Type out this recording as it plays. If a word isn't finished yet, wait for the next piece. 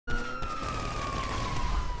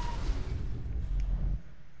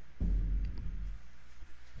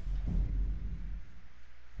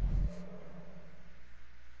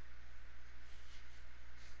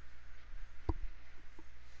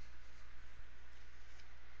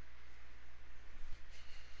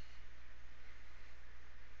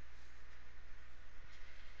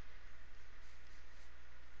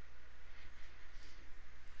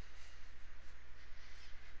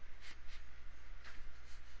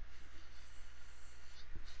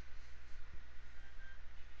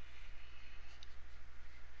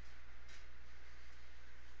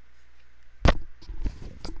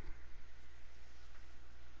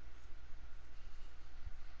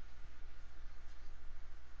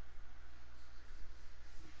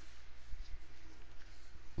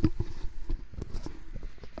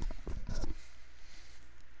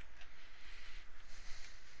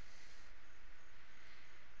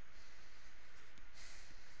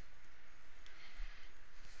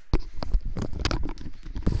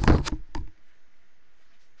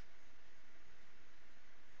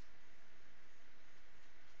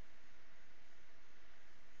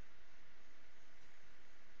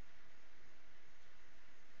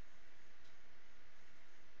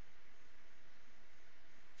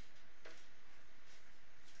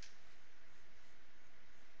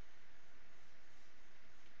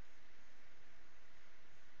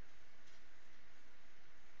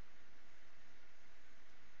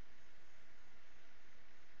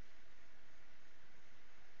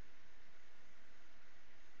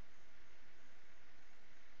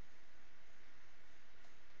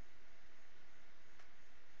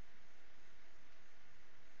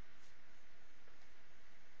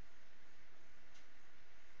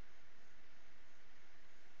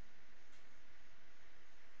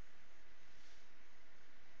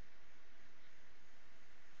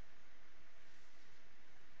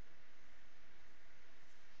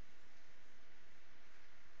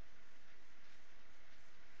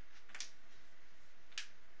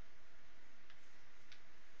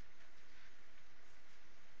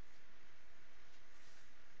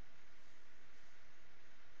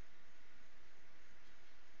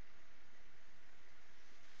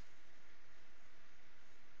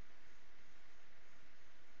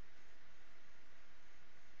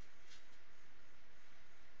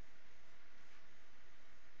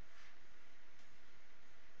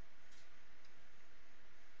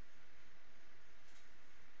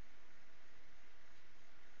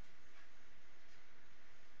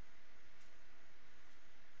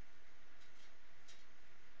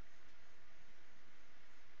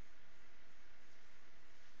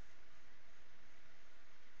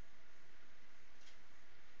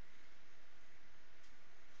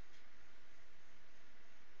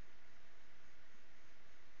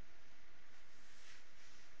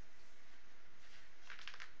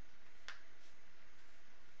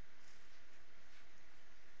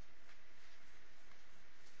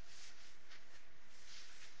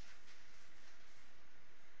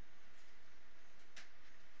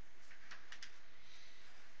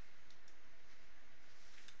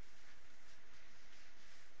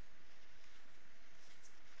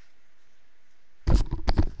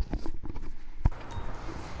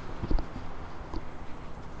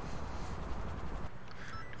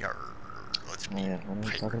Oh yeah, what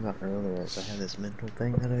I was talking about earlier is I have this mental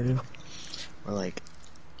thing that I do, where like,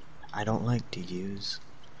 I don't like to use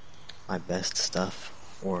my best stuff,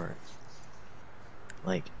 or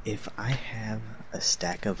like, if I have a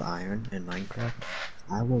stack of iron in Minecraft,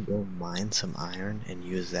 I will go mine some iron and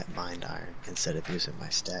use that mined iron instead of using my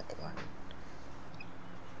stack of iron.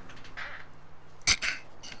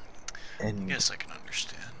 I And, guess I can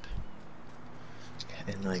understand.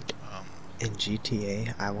 like, Um, in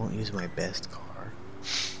GTA, I won't use my best car.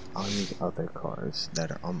 I'll use other cars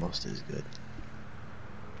that are almost as good.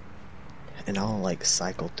 And I'll, like,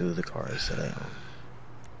 cycle through the cars that I own.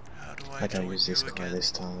 how do I Like, I'll join use this you car again?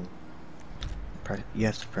 this time. You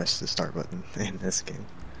have to press the start button in this game.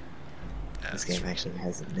 This That's game right. actually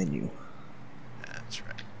has a menu. That's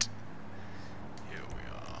right. Here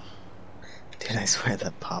we are. Dude, I swear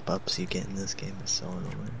the pop-ups you get in this game is so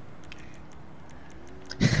annoying.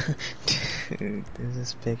 Dude, there's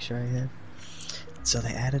this picture I have. So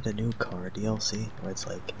they added a new car DLC where it's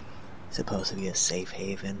like supposed to be a safe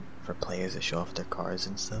haven for players to show off their cars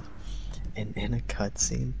and stuff. And in a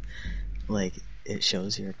cutscene, like, it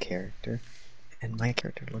shows your character, and my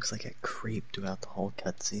character looks like a creep throughout the whole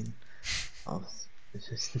cutscene. I'll, it's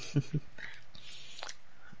just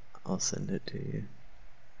I'll send it to you.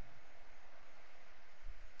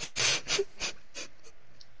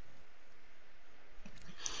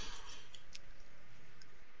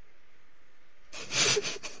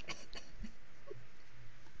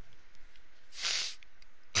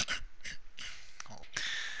 Oh,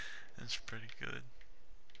 that's pretty good.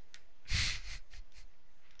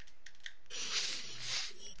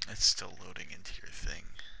 It's still loading into your thing.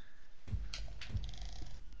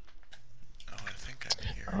 Oh, I think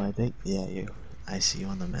I'm here. Oh, I think, yeah, I see you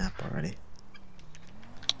on the map already.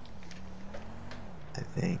 I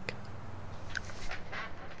think.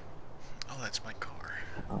 Oh, that's my car.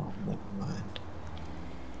 Oh, never mind.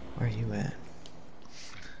 Where are you at?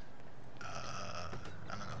 I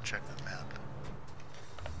don't know, check the map.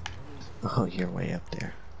 Oh, you're way up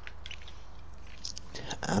there.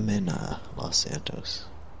 I'm in, Los Santos.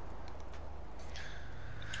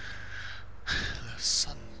 Los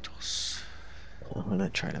Santos. I'm gonna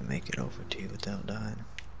try to make it over to you without dying.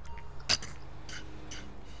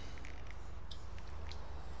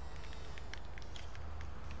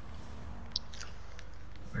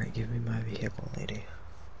 Alright, give me my vehicle, lady.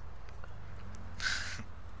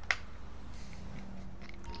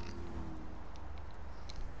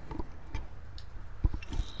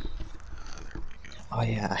 There we go. Oh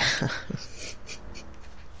yeah.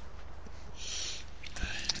 The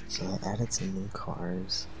heck? So I added some new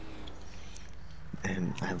cars,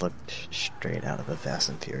 and I looked straight out of a Fast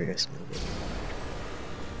and Furious movie.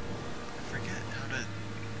 I forget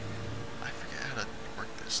how to work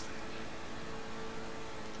this thing.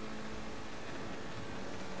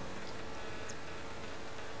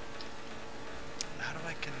 How do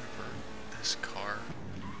I convert this car?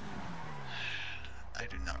 I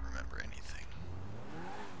do not remember anything.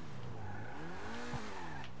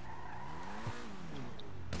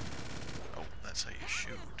 Oh, that's how you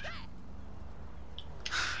shoot.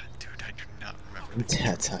 Dude, I do not remember the controls.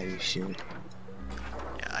 That's how you shoot.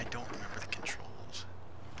 Yeah, I don't remember the controls.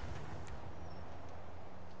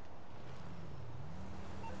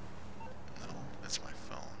 No, that's my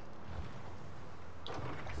phone.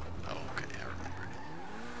 Oh, okay, I remembered it.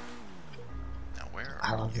 Now where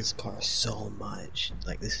I are love you? this car so much.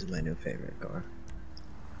 Like, this is my new favorite car.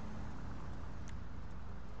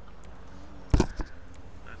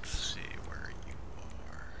 Let's see where you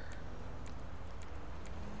are.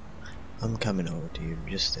 I'm coming over to you.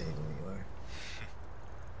 Just stay where you are.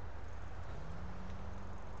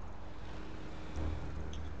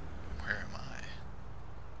 Where am I?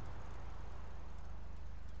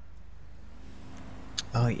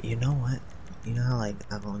 Oh, you know what? You know how, like,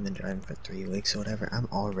 I've only been driving for 3 weeks or whatever? I'm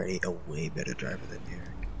already a way better driver than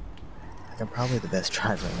Eric. Like, I'm probably the best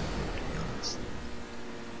driver in the group, to be honest.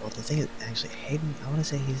 Well, the thing is, actually, Hayden, I want to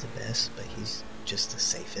say he's the best, but he's just the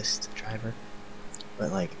safest driver.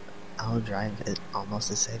 But, like, I'll drive it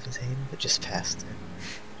almost as safe as Hayden, but just faster.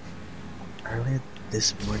 Earlier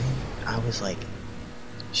this morning, I was, like,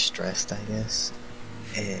 stressed, I guess,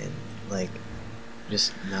 and, like,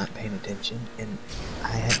 just not paying attention, and I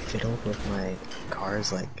had fiddled with my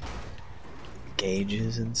car's, like,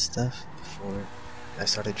 gauges and stuff before I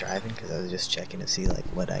started driving, because I was just checking to see, like,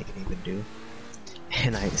 what I can even do.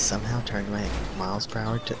 And I somehow turned my miles per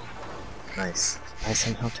hour to I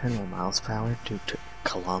somehow turned my miles per hour to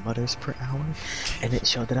kilometers per hour, and it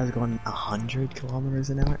showed that I was going 100 kilometers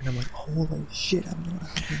an hour, and I'm like, holy shit, I'm going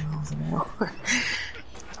 100 miles an hour.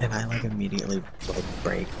 And I like immediately like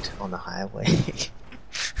braked on the highway.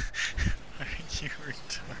 Are you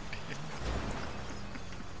retarded?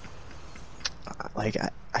 Like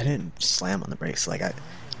I didn't slam on the brakes. Like I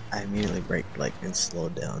immediately braked like and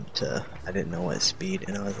slowed down to I didn't know what speed,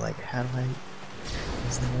 and I was like, how do I?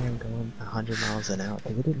 There's no way I'm going 100 miles an hour.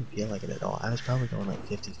 Like, it didn't feel like it at all. I was probably going like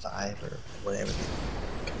 55 or whatever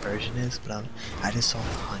the conversion is, but I just saw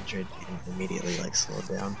 100 and immediately like slowed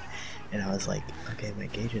down, and I was like, okay, my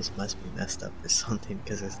gauges must be messed up or something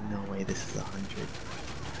because there's no way this is 100.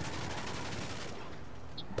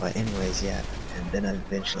 But anyways, yeah, and then I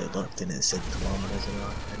eventually looked and it said kilometers an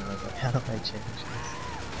hour, and I was like, how do I change this?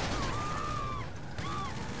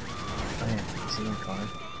 Oh yeah, you see my car?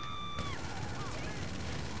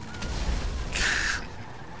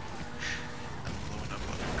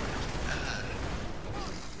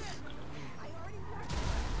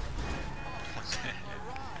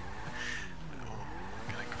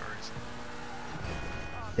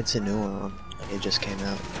 It's a new one. Like, it just came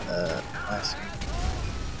out last week.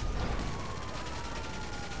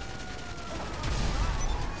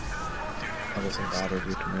 I was invited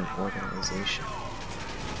due to my organization.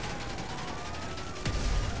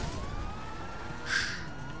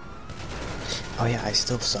 Oh yeah, I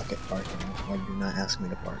still suck at parking. Like, do not ask me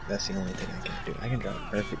to park. That's the only thing I can do. I can drive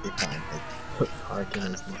perfectly fine, but parking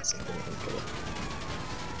is not something I can do.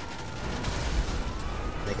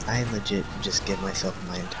 Like, I legit just give myself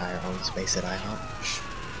my entire own space at IHOP.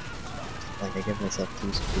 Like, I give myself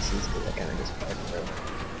 2 spaces because I kind of just park wherever.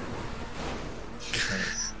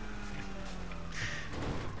 Because...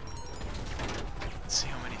 Let's see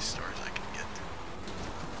how many stars I can get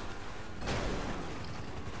to.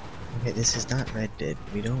 Okay, this is not Red Dead.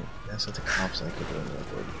 We don't... That's what the cops like to do in Red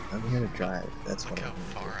Dead. I'm here to drive. That's Look what how I'm here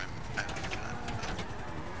to do. far I've gotten.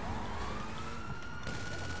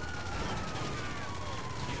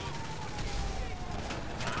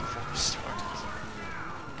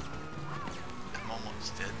 I'm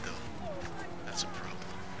almost dead though. That's a problem.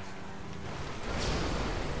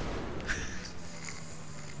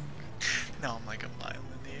 Now I'm like a mile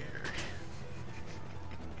in the air.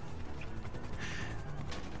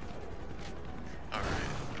 Alright,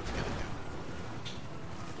 what are we gonna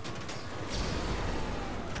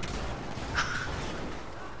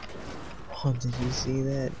do? Oh, did you see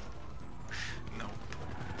that? Nope.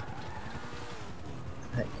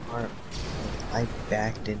 That car... I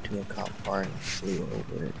backed into a cop car and flew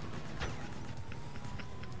over it.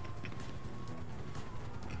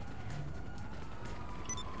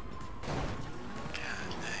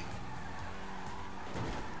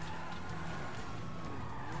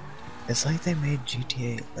 It's like they made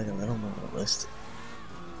GTA like a little more realistic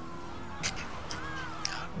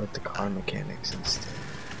with the car mechanics instead.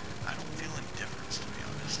 I don't feel any difference, to be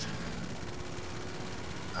honest.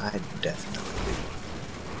 I definitely do.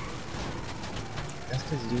 That's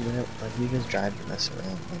because you just drive to mess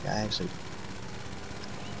around. Like, I actually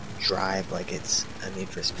drive like it's a Need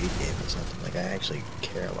for Speed game or something. Like, I actually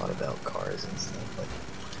care a lot about cars and stuff. Like,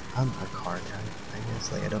 I'm a car guy, I guess.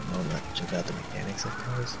 Like, I don't know much about the mechanics of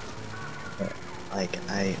cars. But, like,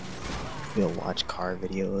 I will watch car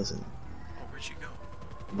videos and Oh, where'd you go?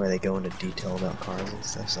 where they go into detail about cars and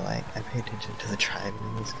stuff, so I pay attention to the driving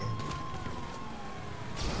in this game.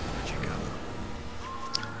 Where'd you go?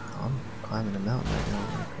 I'm climbing a mountain right now.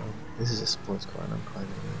 This is a sports car and I'm climbing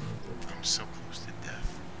a mountain. I'm so close to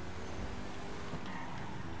death.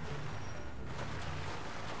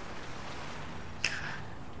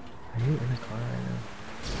 Are you in a car right now?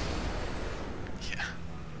 Yeah.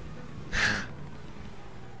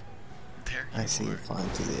 There you I see you are. flying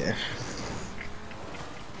through the air.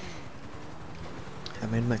 I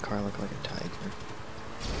made my car look like a tiger.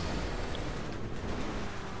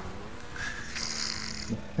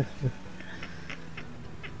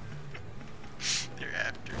 They're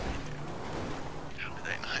after me, dude. How did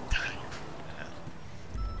I not die?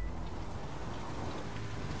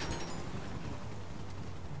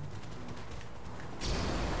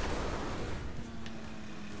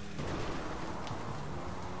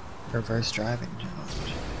 Reverse driving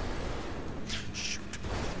challenge. Shoot.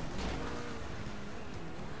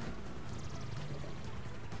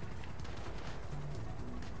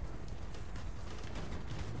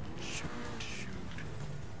 Shoot, shoot.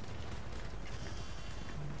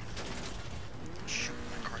 Shoot,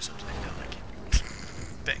 my car's upside down. I can't.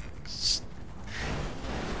 Thanks.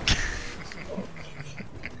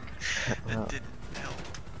 That didn't help.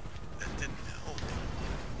 That didn't help.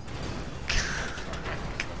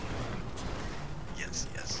 Yes,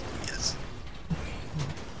 yes, yes.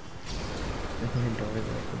 I think your door is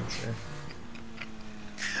open, sir.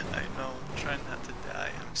 I know, I'm trying not to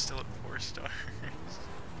die. I'm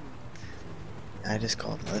I just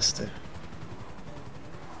called Lester.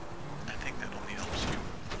 I think that only helps you.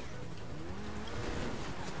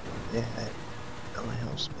 Yeah, it only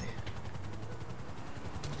helps me.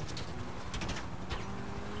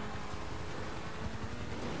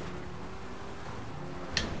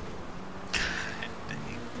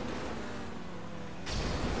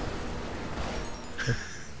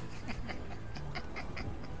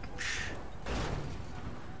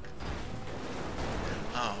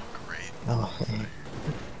 Oh, great. Oh, hey.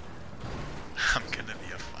 I'm gonna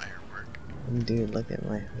be a firework. Dude, look at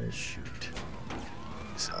my hood. Shoot.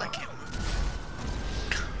 So I can't move.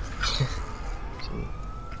 Gee.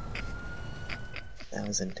 That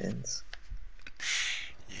was intense.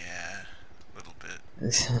 Yeah, a little bit.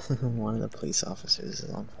 One of the police officers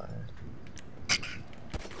is on fire.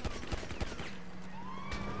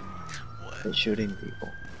 What? They're shooting people.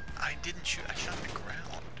 I didn't shoot. I shot the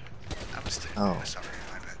ground. I was Oh. sorry.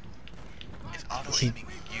 I meant it's auto aiming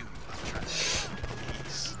at you. I'm trying to shoot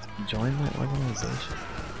police. Join my organization.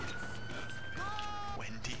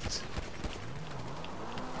 Wendy's.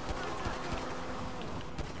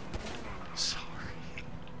 Sorry.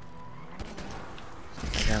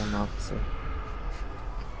 I got an officer.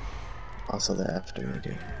 Also, they're after me,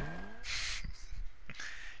 dude.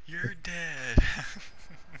 You're dead.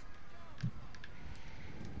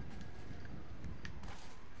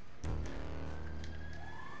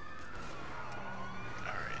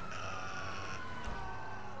 Alright,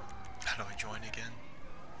 how do I join again?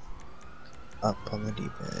 Up on the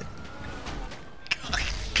D-pad.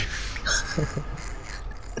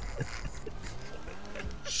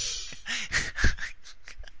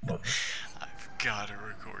 I've gotta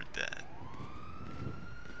record that.